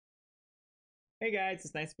Hey guys,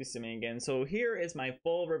 it's nice to be simming again. So here is my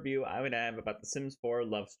full review I would have about the Sims 4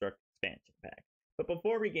 Lovestruck expansion pack. But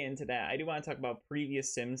before we get into that, I do want to talk about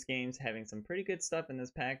previous Sims games having some pretty good stuff in this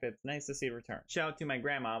pack that's nice to see return. Shout out to my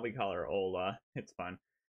grandma, we call her Ola, it's fun,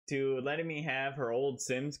 to letting me have her old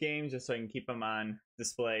Sims games just so I can keep them on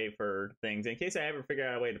display for things in case I ever figure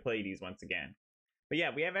out a way to play these once again. But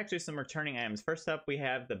yeah, we have actually some returning items. First up, we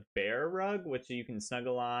have the bear rug, which you can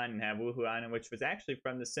snuggle on and have woohoo on, which was actually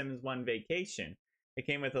from the Sims 1 Vacation. It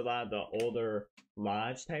came with a lot of the older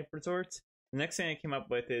lodge type resorts. The next thing I came up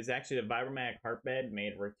with is actually the Vibromatic Heart Bed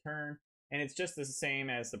made a return, and it's just the same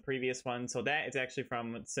as the previous one. So that is actually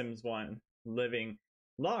from Sims 1 Living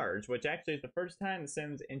Large, which actually is the first time the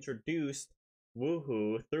Sims introduced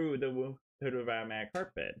woohoo through the Vibromatic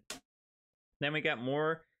Heart Bed. Then we got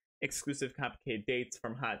more exclusive complicated dates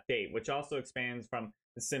from Hot Date, which also expands from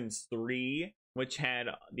The Sims 3, which had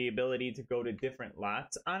the ability to go to different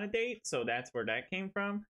lots on a date, so that's where that came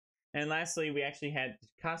from. And lastly, we actually had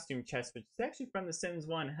costume chest, which is actually from The Sims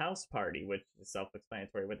 1 House Party, which is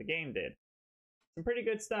self-explanatory what the game did. Some pretty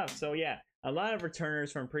good stuff. So yeah, a lot of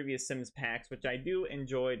returners from previous Sims packs, which I do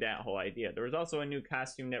enjoy that whole idea. There was also a new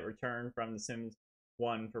costume that returned from The Sims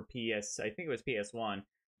 1 for I think it was PS1,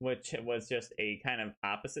 which was just a kind of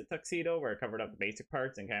opposite tuxedo where it covered up the basic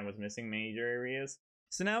parts and kind of was missing major areas.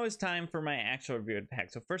 So now it's time for my actual review of the pack.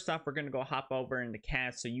 So first off, we're going to go hop over into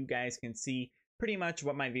cast so you guys can see pretty much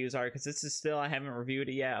what my views are, because this is still, I haven't reviewed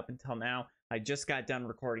it yet up until now. I just got done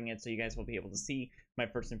recording it, so you guys will be able to see my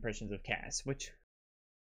first impressions of cast,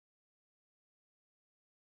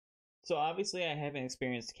 So obviously I haven't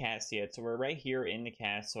experienced cast yet, so we're right here in the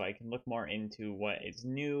cast so I can look more into what is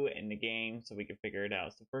new in the game so we can figure it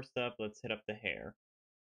out. So first up, let's hit up the hair.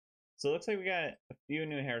 So it looks like we got a few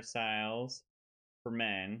new hairstyles for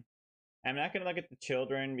men. I'm not going to look at the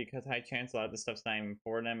children because high chance a lot of this stuff's not even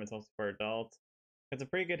for them, it's mostly for adults. Got some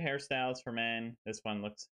pretty good hairstyles for men. This one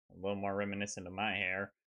looks a little more reminiscent of my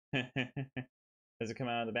hair. Does it come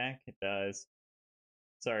out of the back? It does.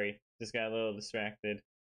 Sorry, just got a little distracted.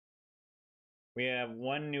 We have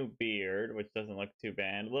one new beard, which doesn't look too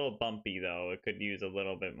bad. A little bumpy, though. It could use a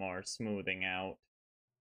little bit more smoothing out.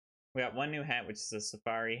 We got one new hat, which is a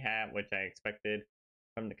safari hat, which I expected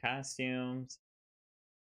from the costumes.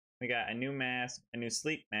 We got a new mask, a new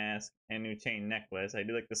sleep mask, and a new chain necklace. I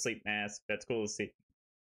do like the sleep mask. That's cool to see.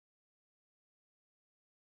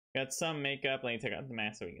 Got some makeup. Let me take out the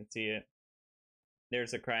mask so we can see it.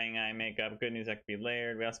 There's a crying eye makeup. Good news, that could be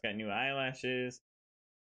layered. We also got new eyelashes.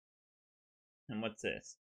 And what's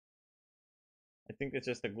this? I think it's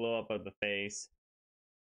just a glow up of the face.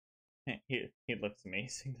 he looks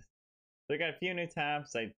amazing. So I got a few new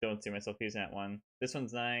tops. I don't see myself using that one. This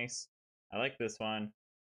one's nice. I like this one.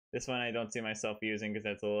 This one I don't see myself using because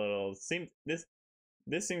that's a little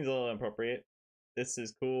this seems a little inappropriate. This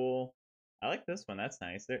is cool. I like this one. That's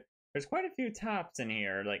nice. There's quite a few tops in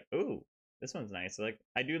here. Like, ooh, this one's nice.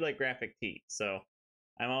 I do like graphic tees, so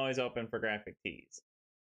I'm always open for graphic tees.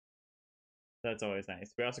 That's always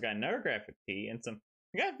nice. We also got another graphic tee and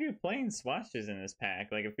we got a few plain swatches in this pack.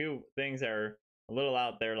 Like a few things that are a little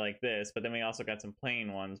out there like this, but then we also got some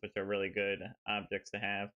plain ones, which are really good objects to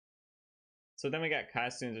have. So then we got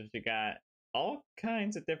costumes, which you got all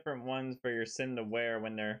kinds of different ones for your sim to wear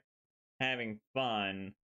when they're having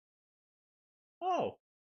fun. Oh,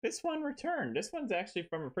 this one returned. This one's actually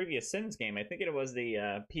from a previous Sims game. I think it was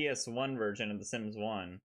the PS1 version of The Sims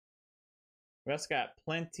 1. We also got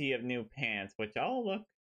plenty of new pants, which all look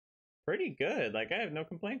pretty good. Like, I have no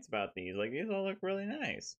complaints about these. Like, these all look really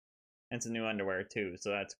nice. And some new underwear, too,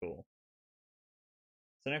 so that's cool.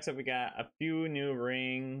 So next up, we got a few new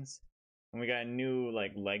rings. And we got new,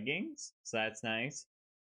 like, leggings, so that's nice.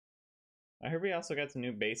 I heard we also got some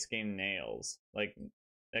new base game nails. Like,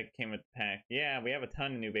 that came with the pack. Yeah, we have a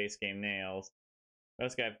ton of new base game nails. We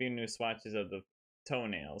also got a few new swatches of the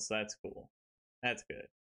toenails, so that's cool. That's good.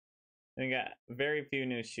 And we got very few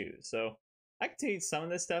new shoes. So I can see some of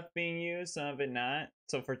this stuff being used, some of it not.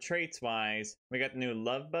 So for traits wise, we got the new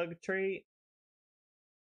love bug trait.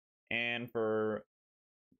 And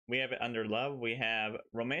we have it under love. We have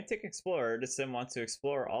romantic explorer. The sim wants to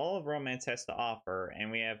explore all of romance has to offer.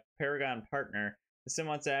 And we have paragon partner. The sim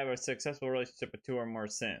wants to have a successful relationship with 2 or more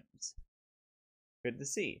sims. Good to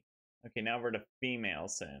see. Okay, now we're to female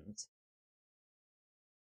sims.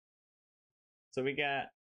 So we got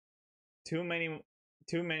too many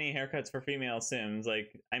haircuts for female sims.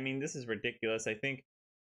 Like, I mean, this is ridiculous. I think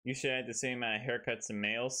you should add the same amount of haircuts to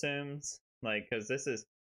male sims. Like, because this is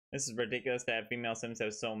ridiculous to have female sims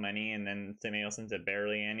have so many and then the male sims have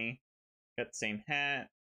barely any. Got the same hat.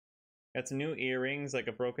 Got some new earrings, like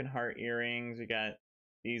a broken heart earrings. We got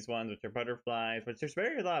these ones, which are butterflies, which there's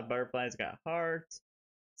a lot of butterflies. Got hearts,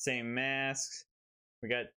 same masks. We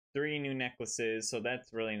got 3 new necklaces, so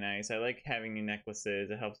that's really nice. I like having new necklaces.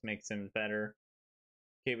 It helps make Sims better.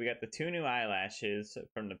 Okay, we got the 2 new eyelashes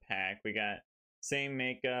from the pack. We got same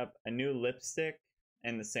makeup, a new lipstick,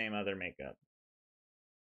 and the same other makeup.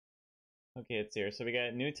 Okay, it's here. So we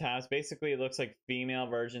got new tops. Basically, it looks like female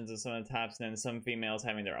versions of some of the tops, and then some females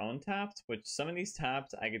having their own tops, which some of these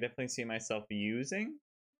tops I could definitely see myself using,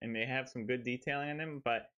 and they have some good detailing on them,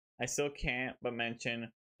 but I still can't but mention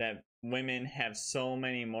that women have so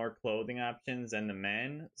many more clothing options than the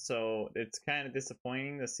men, so it's kind of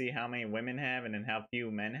disappointing to see how many women have and then how few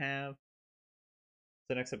men have.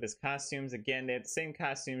 So next up is costumes. Again, they have the same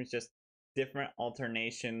costumes, just different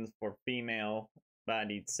alternations for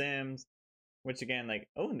female-bodied Sims. Which again, like,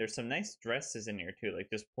 oh, and there's some nice dresses in here too,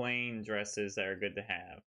 like just plain dresses that are good to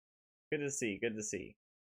have. Good to see, good to see.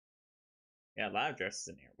 Yeah, a lot of dresses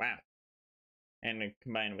in here, wow. And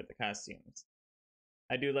combined with the costumes.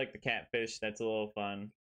 I do like the catfish, that's a little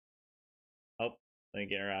fun. Oh, let me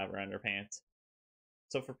get her out of her underpants.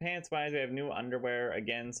 So for pants wise, we have new underwear,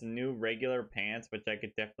 again, some new regular pants, which I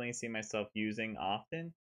could definitely see myself using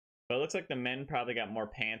often. But it looks like the men probably got more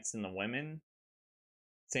pants than the women.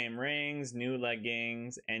 Same rings, new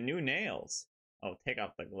leggings, and new nails. Oh, take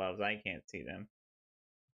off the gloves. I can't see them.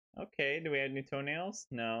 Okay, do we have new toenails?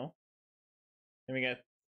 No. Then we got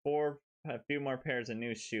a few more pairs of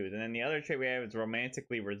new shoes. And then the other trait we have is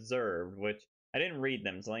romantically reserved, which I didn't read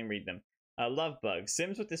them, so let me read them. Love bug.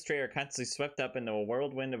 Sims with this trait are constantly swept up into a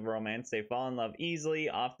whirlwind of romance. They fall in love easily,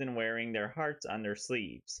 often wearing their hearts on their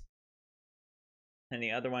sleeves. And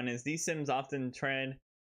the other one is these Sims often tread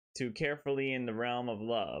too carefully in the realm of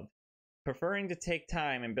love, preferring to take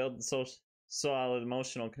time and build solid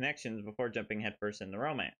emotional connections before jumping headfirst into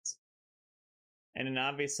romance. And then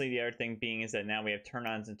obviously the other thing being is that now we have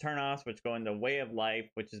turn-ons and turn-offs, which go into way of life,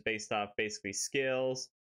 which is based off basically skills,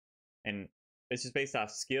 and it's just based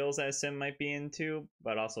off skills that a Sim might be into,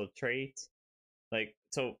 but also traits. Like,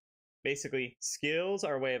 so basically skills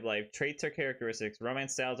are way of life, traits are characteristics,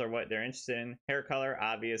 romance styles are what they're interested in, hair color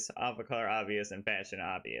obvious, outfit color obvious, and fashion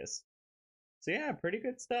obvious. So yeah, pretty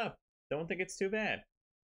good stuff. Don't think it's too bad.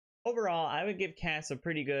 Overall, I would give Cass a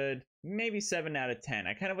pretty good, maybe 7 out of 10.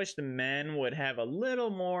 I kind of wish the men would have a little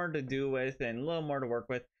more to do with and a little more to work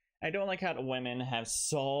with. I don't like how the women have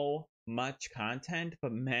so much content,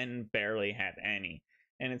 but men barely have any.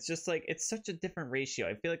 And it's just like, it's such a different ratio.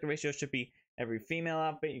 I feel like the ratio should be every female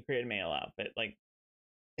outfit, you create a male outfit. Like,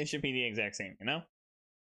 it should be the exact same, you know?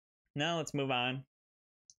 Now let's move on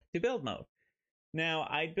to build mode. Now,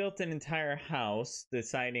 I built an entire house,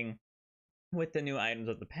 deciding with the new items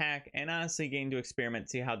of the pack, and honestly getting to experiment,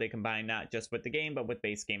 see how they combine not just with the game, but with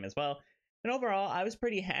base game as well. And overall, I was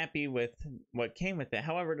pretty happy with what came with it.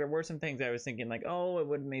 However, there were some things I was thinking like, oh, it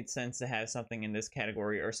would have made sense to have something in this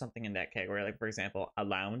category or something in that category. Like, for example, a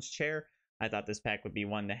lounge chair. I thought this pack would be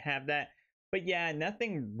one to have that. But yeah,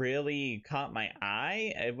 nothing really caught my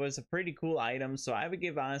eye. It was a pretty cool item, so I would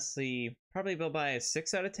give, honestly, probably build by a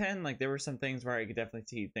 6 out of 10. Like, there were some things where I could definitely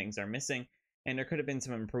see things are missing, and there could have been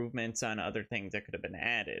some improvements on other things that could have been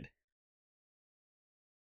added.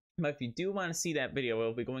 But if you do want to see that video, it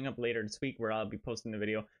will be going up later this week, where I'll be posting the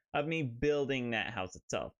video of me building that house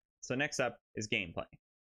itself. So next up is gameplay.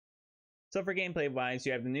 So for gameplay wise,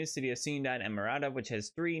 you have the new city of Ciudad Emerada, which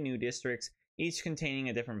has 3 new districts, each containing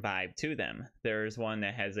a different vibe to them. There's one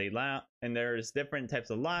that has a lot, and there's different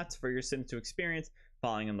types of lots for your Sims to experience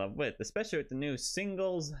falling in love with, especially with the new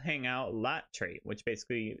singles hangout lot trait, which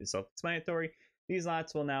basically is self-explanatory. These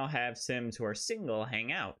lots will now have Sims who are single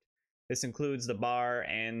hang out. This includes the bar,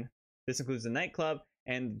 and this includes the nightclub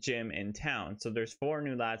and the gym in town. So there's 4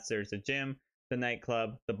 new lots. There's the gym, the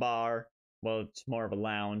nightclub, the bar, well, it's more of a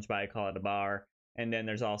lounge, but I call it a bar, and then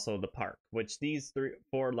there's also the park, which these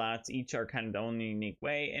 4 lots each are kind of the only unique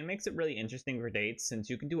way, and makes it really interesting for dates, since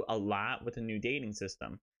you can do a lot with a new dating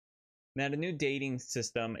system. Now, the new dating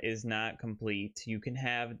system is not complete. You can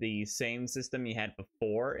have the same system you had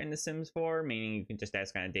before in The Sims 4, meaning you can just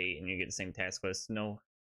ask on a date and you get the same task list, no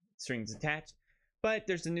strings attached. But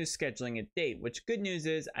there's a new scheduling a date, which good news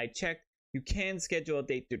is I checked, you can schedule a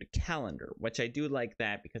date through the calendar, which I do like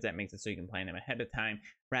that because that makes it so you can plan them ahead of time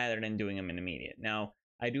rather than doing them in immediate. Now,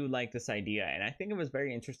 I do like this idea, and I think it was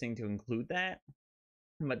very interesting to include that.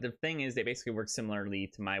 But the thing is, they basically work similarly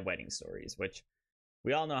to My Wedding Stories, which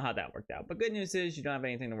we all know how that worked out. But good news is you don't have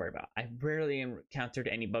anything to worry about. I've rarely encountered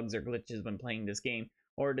any bugs or glitches when playing this game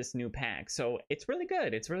or this new pack. So it's really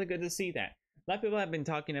good. It's really good to see that. A lot of people have been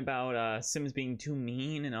talking about Sims being too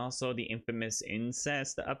mean and also the infamous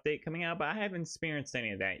incest update coming out, but I haven't experienced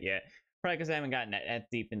any of that yet. probably because I haven't gotten that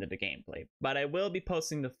deep into the gameplay. But I will be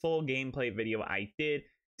posting the full gameplay video I did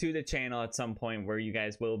to the channel at some point where you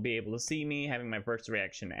guys will be able to see me having my first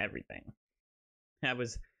reaction to everything. I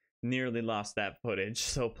was nearly lost that footage,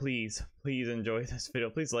 so please enjoy this video.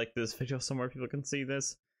 Please like this video so more people can see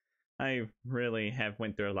this. I really have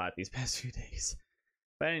went through a lot these past few days.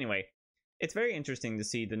 But anyway, it's very interesting to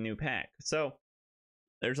see the new pack. So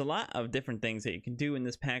there's a lot of different things that you can do in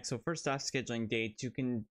this pack. So first off, scheduling dates.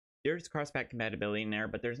 There's cross-pack compatibility in there,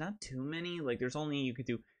 but there's not too many. Like there's only, you could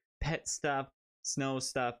do pet stuff, snow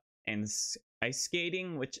stuff, and ice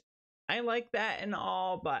skating, which I like that and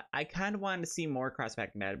all, but I kind of wanted to see more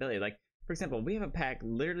cross-pack compatibility. Like, for example, we have a pack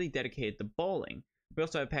literally dedicated to bowling. We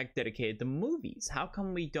also have a pack dedicated to movies. How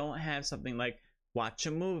come we don't have something like watch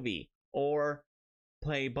a movie or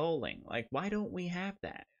play bowling? Like, why don't we have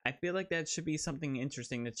that? I feel like that should be something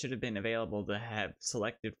interesting that should have been available to have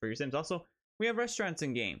selected for your Sims. Also, we have restaurants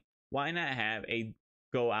in game. Why not have a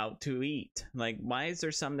go out to eat? Like, why is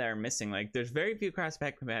there some that are missing? Like, there's very few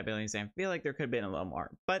cross-pack compatibilities, and I feel like there could have been a little more.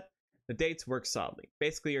 But the dates work solidly.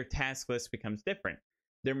 Basically, your task list becomes different.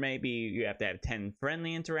 There may be, you have to have 10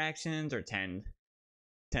 friendly interactions or 10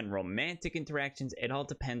 romantic interactions. It all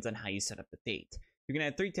depends on how you set up the date. You can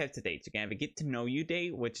have 3 types of dates. You can have a get to know you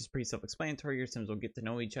date, which is pretty self-explanatory. Your Sims will get to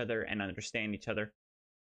know each other and understand each other.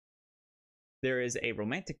 There is a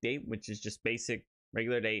romantic date, which is just basic,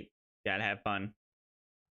 regular date. Gotta have fun.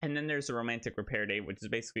 And then there's a romantic repair date, which is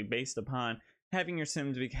basically based upon having your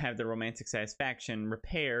Sims have the romantic satisfaction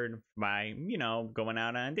repaired by, you know, going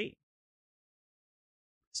out on a date.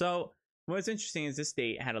 So what's interesting is this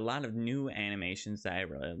date had a lot of new animations that I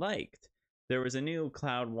really liked. There was a new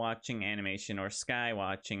cloud watching animation, or sky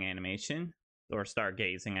watching animation, or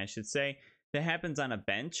stargazing I should say, that happens on a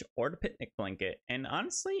bench or the picnic blanket. And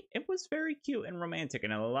honestly, it was very cute and romantic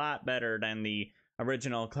and a lot better than the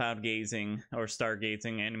original cloud gazing or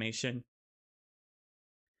stargazing animation.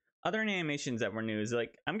 Other animations that were new is,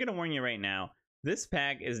 like, I'm gonna warn you right now, this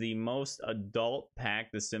pack is the most adult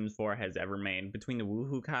pack The Sims 4 has ever made. Between the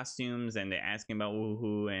woohoo costumes and the asking about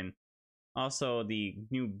woohoo, and also the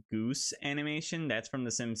new goose animation, that's from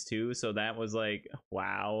The Sims 2. So that was like,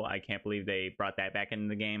 wow, I can't believe they brought that back into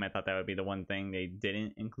the game. I thought that would be the one thing they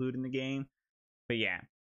didn't include in the game. But yeah.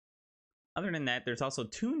 Other than that, there's also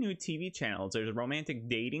 2 new TV channels. There's a romantic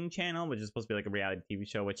dating channel, which is supposed to be like a reality TV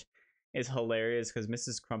show, which is hilarious because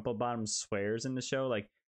Mrs. Crumplebottom swears in the show. Like,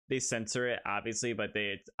 they censor it, obviously, but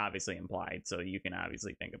it's obviously implied, so you can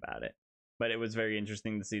obviously think about it. But it was very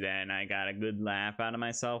interesting to see that, and I got a good laugh out of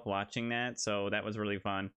myself watching that, so that was really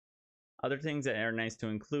fun. Other things that are nice to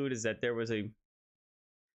include is that there was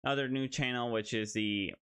another new channel, which is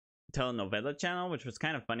the telenovela channel, which was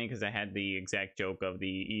kind of funny because I had the exact joke of the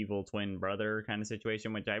evil twin brother kind of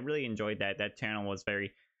situation, which I really enjoyed. That channel was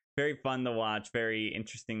very fun to watch, very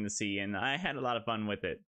interesting to see, and I had a lot of fun with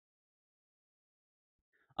it.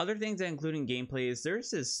 Other things that include in gameplay is there's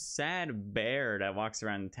this sad bear that walks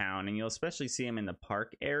around town, and you'll especially see him in the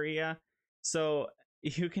park area. So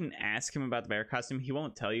you can ask him about the bear costume. He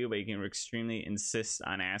won't tell you, but you can extremely insist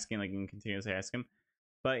on asking, like you can continuously ask him.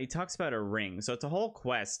 But he talks about a ring. So it's a whole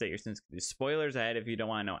quest that your Sims can do. Spoilers ahead if you don't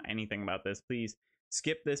want to know anything about this. Please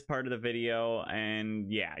skip this part of the video,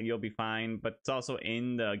 and yeah, you'll be fine. But it's also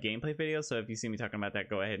in the gameplay video, so if you see me talking about that,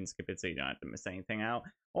 go ahead and skip it so you don't have to miss anything out.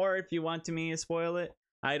 Or if you want me to spoil it,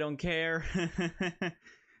 I don't care.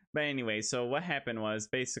 But anyway, so what happened was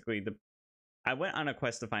basically I went on a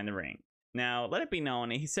quest to find the ring. Now, let it be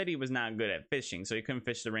known, he said he was not good at fishing, so he couldn't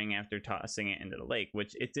fish the ring after tossing it into the lake,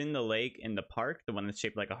 which it's in the lake in the park, the one that's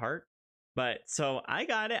shaped like a heart. But so I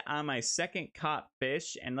got it on my second caught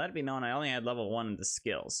fish, and let it be known I only had level 1 of the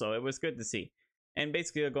skill, so it was good to see. And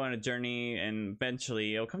basically, you'll go on a journey, and eventually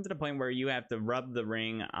you'll come to the point where you have to rub the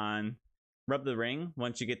ring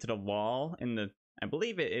once you get to the wall in the, I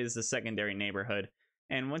believe it is the secondary neighborhood.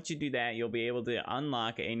 And once you do that, you'll be able to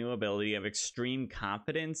unlock a new ability of extreme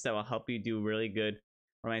confidence that will help you do really good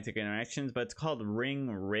romantic interactions. But it's called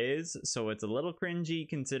Ring Riz, so it's a little cringy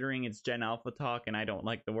considering it's Gen Alpha talk, and I don't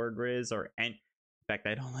like the word Riz, in fact,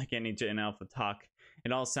 I don't like any Gen Alpha talk.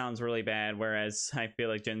 It all sounds really bad, whereas I feel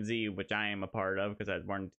like Gen Z, which I am a part of because I was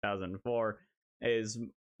born in 2004, is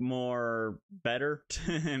more better.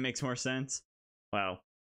 It makes more sense. Well,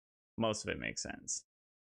 most of it makes sense.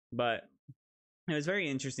 But it was very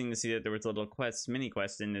interesting to see that there was a little mini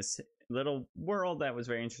quest in this little world that was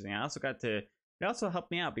very interesting. It also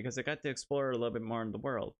helped me out because I got to explore a little bit more of the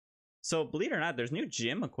world. So believe it or not, there's new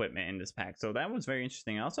gym equipment in this pack. So that was very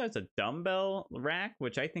interesting. It also has a dumbbell rack,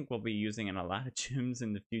 which I think we'll be using in a lot of gyms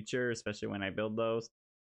in the future, especially when I build those.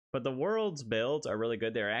 But the world's builds are really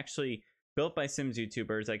good. They're actually built by Sims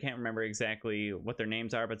YouTubers. I can't remember exactly what their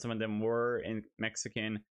names are, but some of them were in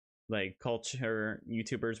Mexican like culture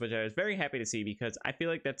YouTubers, which I was very happy to see because I feel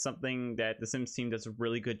like that's something that the Sims team does a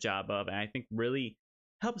really good job of, and I think really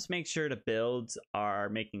helps make sure the builds are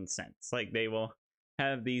making sense. Like they will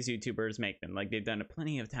have these YouTubers make them, like they've done it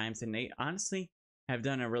plenty of times, and they honestly have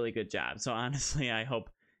done a really good job. So honestly, I hope,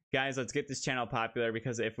 guys, let's get this channel popular,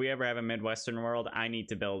 because if we ever have a Midwestern world, I need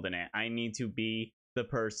to build in it. I need to be the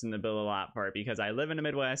person to build a lot for it, because I live in the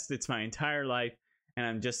Midwest. It's my entire life, and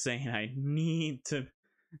I'm just saying I need to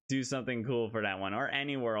do something cool for that one, or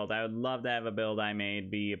any world. I would love to have a build I made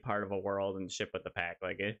be a part of a world and ship with the pack.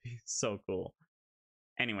 Like, it'd be so cool.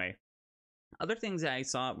 Anyway, other things that I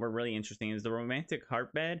saw were really interesting is the romantic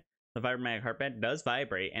heart bed. The vibratic heart bed does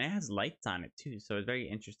vibrate, and it has lights on it too, so it's very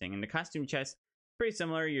interesting. And the costume chest, pretty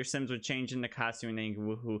similar. Your Sims would change in the costume and then you can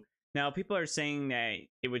woohoo. Now, people are saying that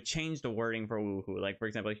it would change the wording for woohoo. Like, for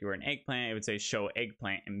example, if you were an eggplant, it would say show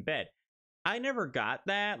eggplant in bed. I never got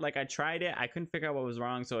that. Like, I tried it. I couldn't figure out what was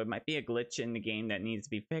wrong, so it might be a glitch in the game that needs to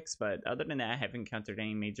be fixed. But other than that, I haven't encountered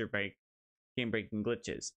any major game-breaking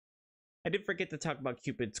glitches. I did forget to talk about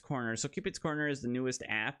Cupid's Corner. So Cupid's Corner is the newest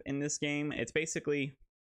app in this game. It's basically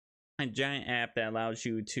a giant app that allows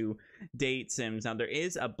you to date Sims. Now, there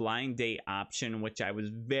is a blind date option, which I was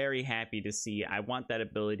very happy to see. I want that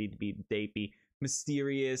ability to be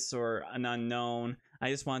mysterious or an unknown. I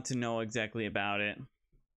just want to know exactly about it.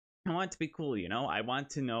 I want it to be cool, you know? I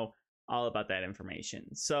want to know all about that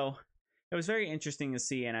information. So it was very interesting to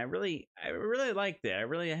see, and I really liked it. I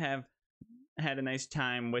really have had a nice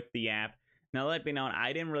time with the app. Now, let me know,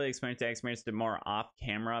 I didn't really experience that. I experienced it more off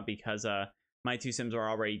camera because my two Sims were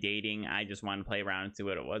already dating. I just wanted to play around and see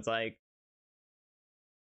what it was like.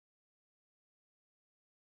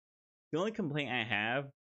 The only complaint I have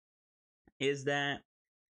is that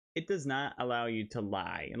it does not allow you to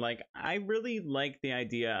lie. And like, I really like the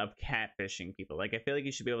idea of catfishing people. Like, I feel like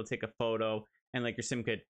you should be able to take a photo and like your Sim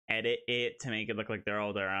could edit it to make it look like they're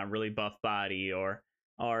on a really buff body, or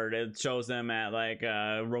it shows them at like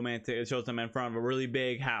a romantic, it shows them in front of a really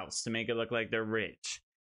big house to make it look like they're rich.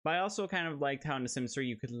 But I also kind of liked how in The Sims 3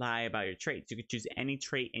 you could lie about your traits. You could choose any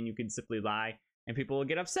trait and you could simply lie, and people will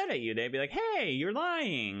get upset at you. They'd be like, hey, you're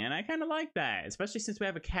lying. And I kind of like that, especially since we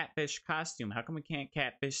have a catfish costume. How come we can't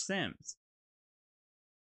catfish Sims?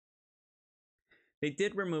 They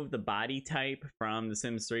did remove the body type from The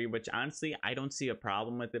Sims 3, which honestly, I don't see a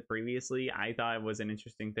problem with it. Previously, I thought it was an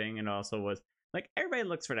interesting thing, and also was like, everybody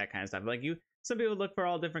looks for that kind of stuff. Like, some people look for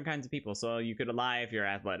all different kinds of people. So you could lie if you're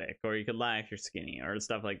athletic, or you could lie if you're skinny, or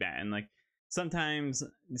stuff like that. And like, sometimes,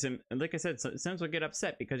 like I said, Sims would get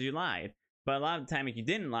upset because you lied. But a lot of the time, if you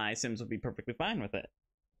didn't lie, Sims would be perfectly fine with it.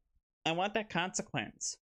 I want that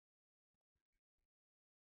consequence.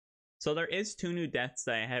 So there is 2 new deaths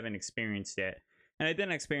that I haven't experienced yet. And I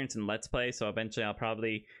didn't experience in Let's Play, so eventually I'll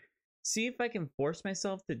probably see if I can force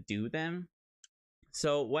myself to do them.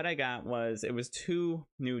 So what I got was, it was 2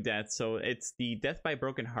 new deaths. So it's the death by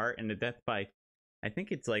broken heart and the death by, I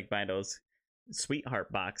think it's like by those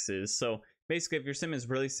sweetheart boxes. So basically, if your Sim is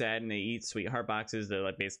really sad and they eat sweetheart boxes, they're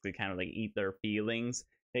like basically kind of like eat their feelings,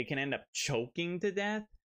 they can end up choking to death.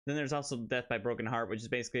 Then there's also death by broken heart, which is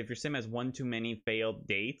basically if your Sim has one too many failed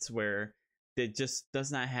dates where it just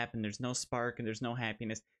does not happen, there's no spark and there's no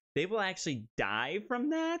happiness, they will actually die from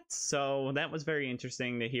that. So that was very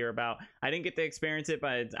interesting to hear about. I didn't get to experience it,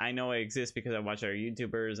 but I know it exists because I watch other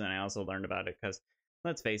YouTubers, and I also learned about it because,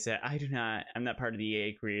 let's face it, I'm not part of the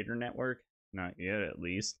EA Creator Network. Not yet, at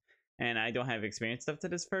least. And I don't have experience stuff to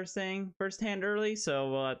this firsthand early,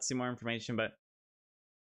 so we'll have to see more information. But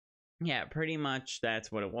yeah, pretty much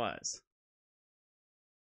that's what it was.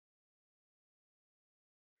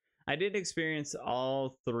 I did experience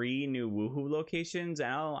all 3 new woohoo locations.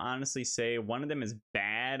 I'll honestly say one of them is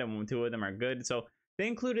bad and 2 of them are good. So they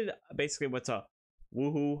included basically what's a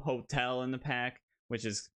woohoo hotel in the pack, which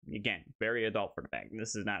is, again, very adult for the pack.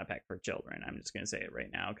 This is not a pack for children. I'm just going to say it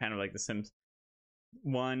right now. Kind of like The Sims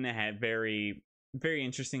 1 had very, very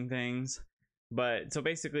interesting things. But so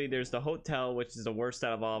basically there's the hotel, which is the worst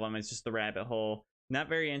out of all of them. It's just the rabbit hole. Not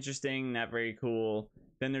very interesting, not very cool.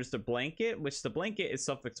 Then there's the blanket, which the blanket is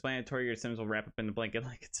self-explanatory. Your Sims will wrap up in the blanket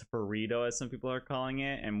like it's a burrito, as some people are calling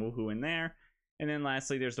it, and woohoo in there. And then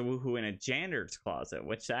lastly, there's the woohoo in a janitor's closet,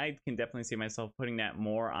 which I can definitely see myself putting that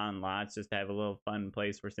more on lots, just to have a little fun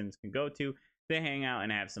place where Sims can go to hang out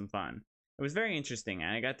and have some fun. It was very interesting,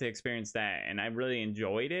 and I got to experience that, and I really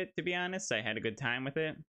enjoyed it, to be honest. I had a good time with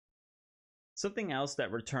it. Something else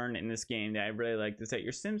that returned in this game that I really liked is that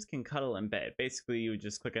your Sims can cuddle in bed. Basically, you would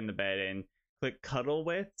just click on the bed and click cuddle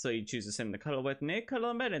with. So you choose a Sim to cuddle with, and they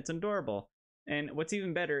cuddle in bed. It's adorable. And what's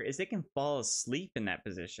even better is they can fall asleep in that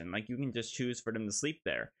position. Like you can just choose for them to sleep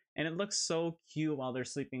there. And it looks so cute while they're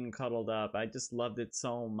sleeping cuddled up. I just loved it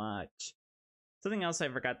so much. Something else I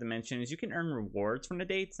forgot to mention is you can earn rewards from the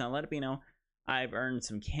dates. Now let it be known, I've earned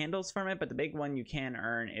some candles from it, but the big one you can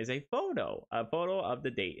earn is a photo of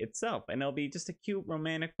the date itself. And it'll be just a cute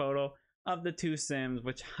romantic photo of the two Sims,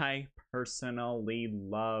 which I personally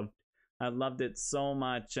loved. I loved it so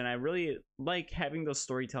much, and I really like having those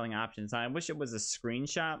storytelling options. I wish it was a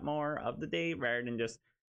screenshot more of the date rather than just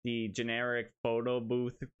the generic photo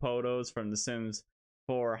booth photos from The Sims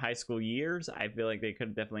for high school years. I feel like they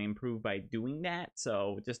could definitely improve by doing that.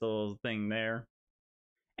 So just a little thing there.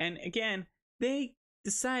 And again, they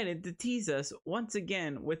decided to tease us once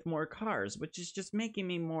again with more cars, which is just making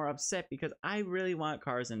me more upset because I really want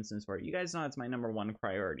cars in Sims 4. You guys know it's my #1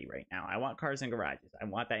 priority right now. I want cars in garages. I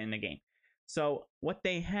want that in the game. So what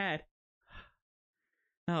they had,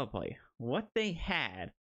 oh boy, what they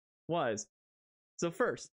had was, so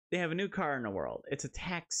first, they have a new car in the world. It's a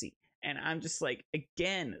taxi. And I'm just like,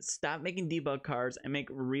 again, stop making debug cars and make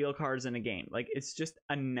real cars in a game. Like, it's just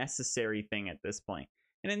a necessary thing at this point.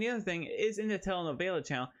 And then the other thing is in the telenovela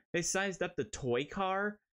channel, they sized up the toy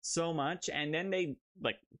car so much and then they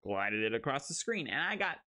like glided it across the screen. And I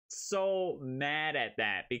got so mad at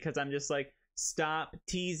that because I'm just like, stop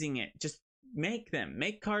teasing it. Just make them.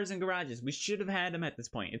 Make cars in garages. We should have had them at this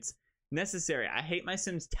point. It's necessary. I hate my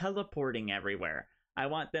Sims teleporting everywhere. I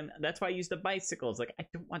want them. That's why I use the bicycles. Like, I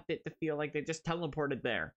don't want it to feel like they just teleported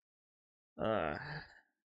there. Yeah,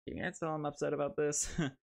 that's all I'm upset about this.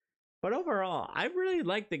 But overall, I really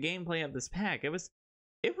liked the gameplay of this pack. It was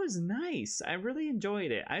nice. I really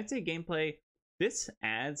enjoyed it. I'd say gameplay, this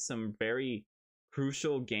adds some very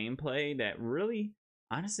crucial gameplay that really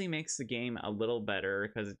honestly makes the game a little better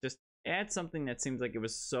because it just adds something that seems like it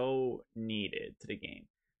was so needed to the game.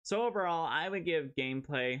 So overall, I would give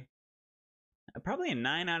gameplay probably a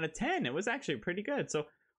 9 out of 10. It was actually pretty good. So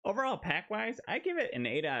overall, pack-wise, I give it an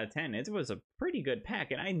 8 out of 10. It was a pretty good pack,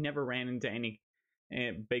 and I never ran into any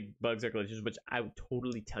big bugs or glitches, which I would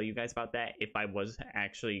totally tell you guys about that if I was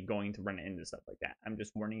actually going to run into stuff like that. I'm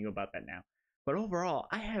just warning you about that now. But overall,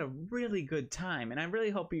 I had a really good time, and I really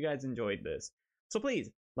hope you guys enjoyed this. So please,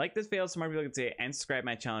 like this video so more people can see it, and subscribe to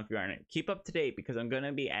my channel if you aren't. Keep up to date because I'm going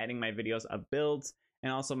to be adding my videos of builds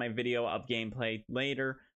and also my video of gameplay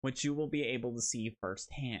later, which you will be able to see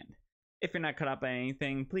firsthand. If you're not caught up on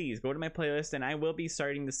anything, please go to my playlist, and I will be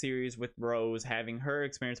starting the series with Rose, having her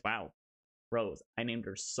experience. Wow, Rose, I named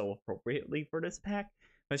her so appropriately for this pack,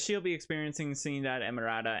 but she'll be experiencing Ciudad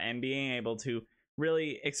Emerada and being able to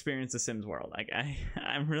really experience the Sims world. Like,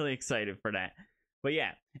 I'm really excited for that. But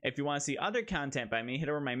yeah, if you want to see other content by me, head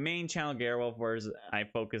over to my main channel, Garrett, where I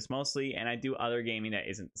focus mostly, and I do other gaming that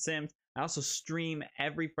isn't The Sims. I also stream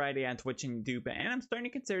every Friday on Twitch and YouTube, and I'm starting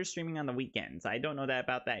to consider streaming on the weekends. I don't know that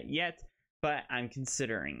about that yet, but I'm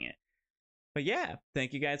considering it. But yeah,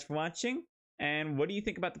 thank you guys for watching. And what do you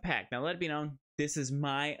think about the pack? Now let it be known, this is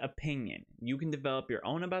my opinion. You can develop your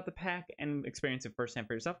own about the pack and experience it firsthand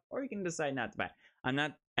for yourself, or you can decide not to buy it. I'm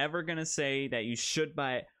not ever going to say that you should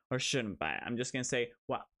buy it or shouldn't buy it. I'm just going to say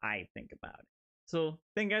what I think about it. So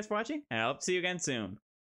thank you guys for watching, and I hope to see you again soon.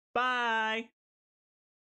 Bye!